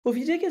Well, if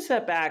you take a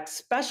step back,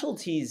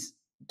 specialties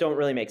don't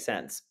really make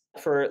sense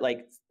for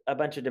like a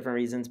bunch of different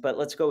reasons, but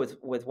let's go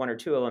with one or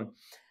two of them.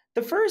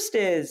 The first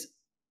is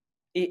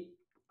it,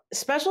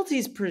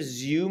 specialties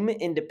presume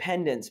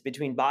independence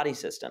between body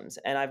systems,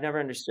 and I've never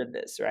understood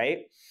this, right?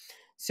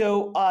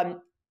 So,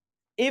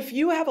 if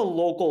you have a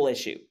local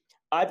issue,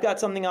 I've got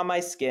something on my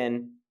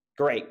skin,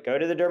 great, go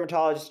to the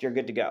dermatologist, you're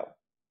good to go.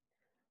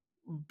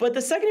 But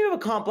the second you have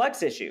a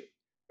complex issue,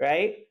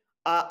 right?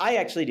 I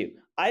actually do.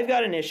 I've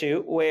got an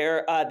issue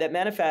where that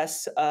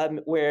manifests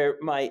where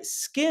my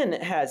skin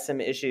has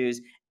some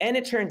issues, and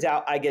it turns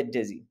out I get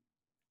dizzy.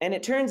 And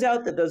it turns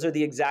out that those are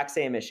the exact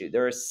same issue.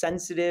 They're a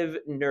sensitive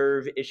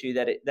nerve issue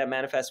that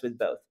manifests with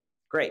both.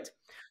 Great.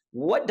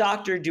 What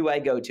doctor do I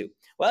go to?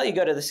 Well, you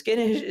go to the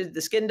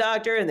skin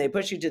doctor, and they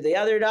push you to the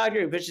other doctor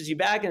who pushes you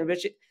back and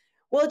pushes you.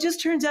 Well, it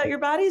just turns out your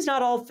body's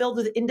not all filled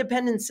with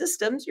independent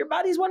systems. Your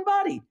body's one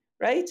body,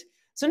 right?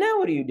 So now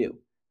what do?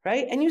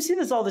 Right? And you see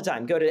this all the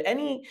time. Go to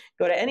any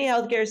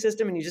healthcare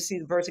system, and you just see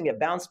the person get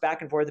bounced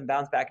back and forth and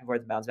bounce back and forth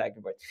and bounce back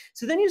and forth.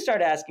 So then you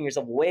start asking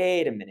yourself,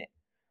 wait a minute.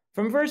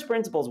 From first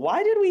principles,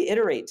 why did we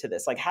iterate to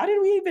this? Like, how did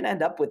we even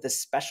end up with this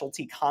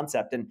specialty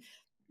concept? And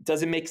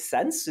does it make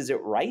sense? Is it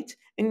right?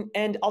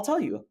 And I'll tell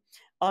you,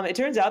 it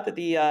turns out that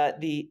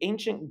the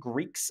ancient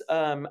Greeks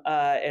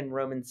and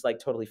Romans like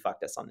totally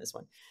fucked us on this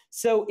one.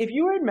 So if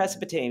you were in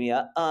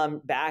Mesopotamia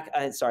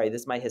sorry,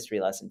 this is my history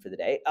lesson for the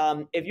day.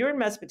 If you were in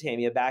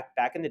Mesopotamia back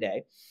in the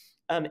day,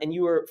 and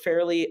you were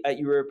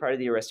you were part of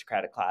the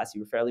aristocratic class,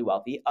 you were fairly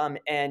wealthy,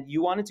 and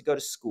you wanted to go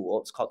to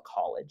school. It's called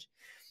college.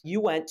 You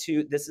went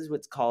to, this is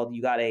what's called,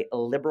 you got a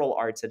liberal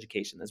arts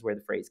education. That's where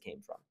the phrase came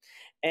from.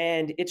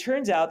 And it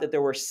turns out that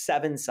there were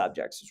 7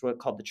 subjects. It's what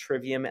called the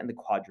trivium and the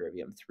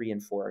quadrivium, 3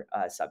 and 4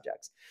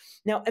 subjects.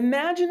 Now,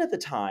 imagine at the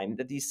time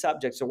that these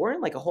subjects, there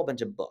weren't like a whole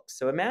bunch of books.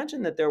 So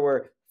imagine that there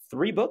were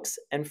 3 books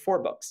and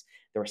 4 books.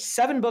 There were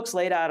 7 books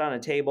laid out on a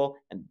table,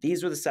 and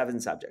these were the 7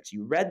 subjects.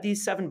 You read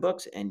these 7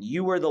 books, and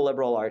you were the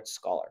liberal arts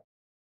scholar.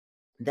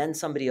 Then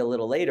somebody a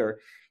little later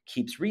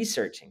keeps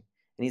researching,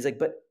 and he's like,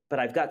 but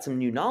I've got some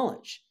new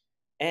knowledge,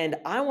 and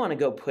I want to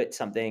go put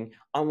something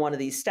on one of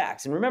these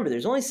stacks. And remember,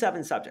 there's only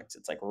 7 subjects.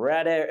 It's like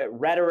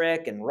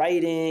rhetoric and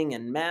writing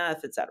and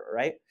math, et cetera,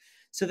 right?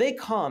 So they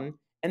come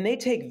and they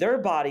take their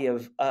body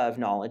of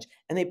knowledge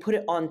and they put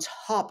it on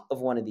top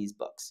of one of these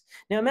books.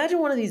 Now imagine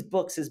one of these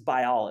books is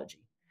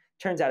biology.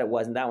 Turns out it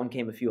wasn't. That one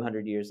came a few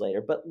hundred years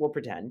later, but we'll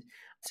pretend.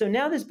 So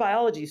now this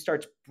biology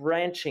starts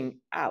branching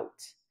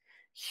out.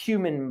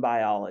 Human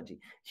biology.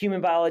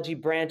 Human biology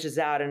branches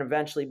out and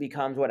eventually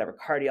becomes whatever,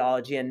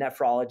 cardiology and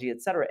nephrology,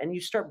 et cetera. And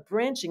you start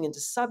branching into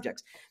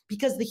subjects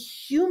because the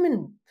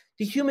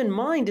human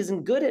mind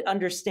isn't good at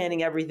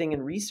understanding everything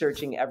and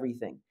researching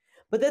everything.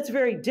 But that's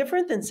very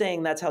different than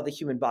saying that's how the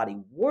human body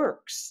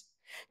works.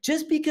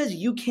 Just because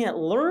you can't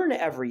learn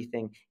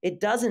everything, it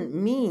doesn't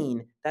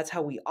mean that's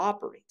how we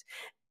operate.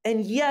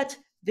 And yet,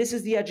 this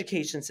is the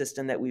education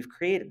system that we've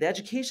created. The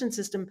education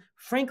system,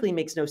 frankly,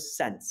 makes no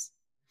sense.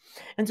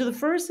 And so the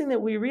first thing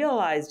that we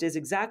realized is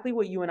exactly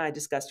what you and I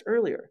discussed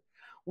earlier.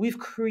 We've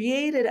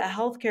created a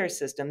healthcare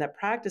system that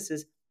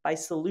practices by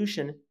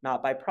solution,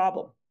 not by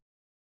problem.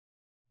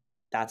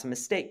 That's a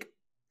mistake.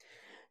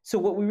 So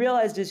what we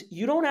realized is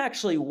you don't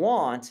actually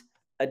want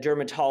a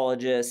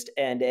dermatologist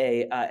and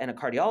a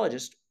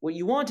cardiologist. What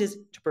you want is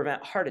to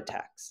prevent heart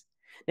attacks.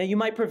 Now, you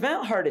might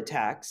prevent heart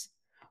attacks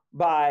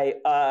by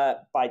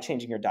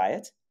changing your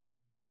diet,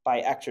 by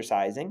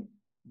exercising,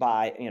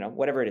 by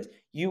whatever it is.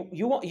 You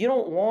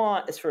don't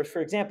want,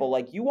 for example,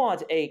 like you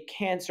want a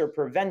cancer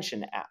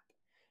prevention app,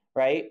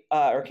 right?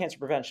 Or cancer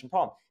prevention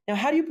problem. Now,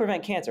 how do you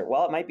prevent cancer?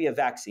 Well, it might be a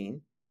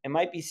vaccine. It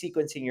might be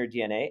sequencing your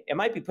DNA. It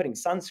might be putting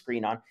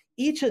sunscreen on.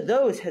 Each of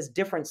those has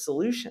different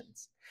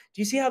solutions.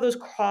 Do you see how those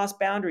cross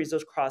boundaries,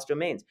 those cross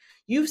domains?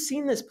 You've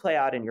seen this play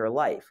out in your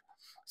life.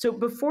 So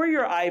before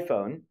your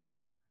iPhone,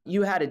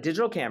 you had a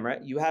digital camera,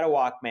 you had a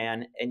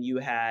Walkman, and you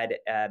had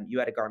a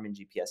Garmin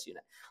GPS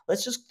unit.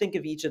 Let's just think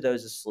of each of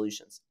those as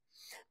solutions.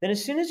 Then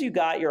as soon as you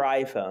got your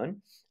iPhone,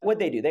 what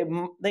they do,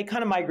 they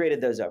kind of migrated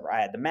those over.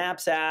 I had the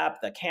Maps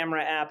app, the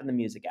camera app, and the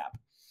music app.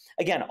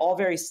 Again, all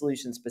very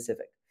solution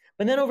specific.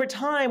 But then over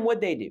time, what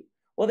they do?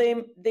 Well,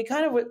 they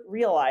kind of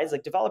realize,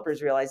 like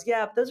developers realize,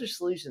 yeah, those are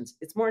solutions.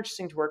 It's more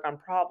interesting to work on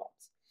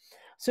problems.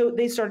 So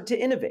they started to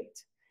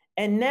innovate.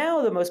 And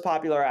now the most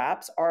popular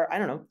apps are, I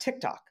don't know,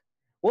 TikTok.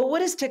 Well,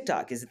 what is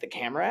TikTok? Is it the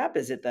camera app?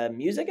 Is it the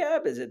music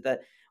app?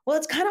 Well,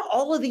 it's kind of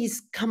all of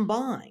these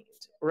combined,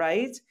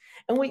 right?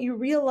 And what you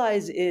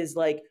realize is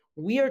like,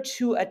 we are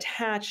too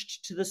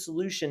attached to the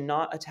solution,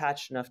 not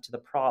attached enough to the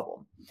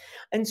problem.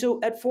 And so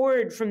at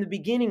Ford, from the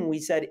beginning, we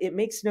said it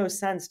makes no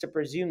sense to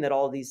presume that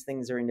all these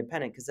things are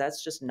independent because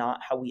that's just not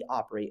how we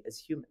operate as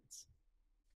humans.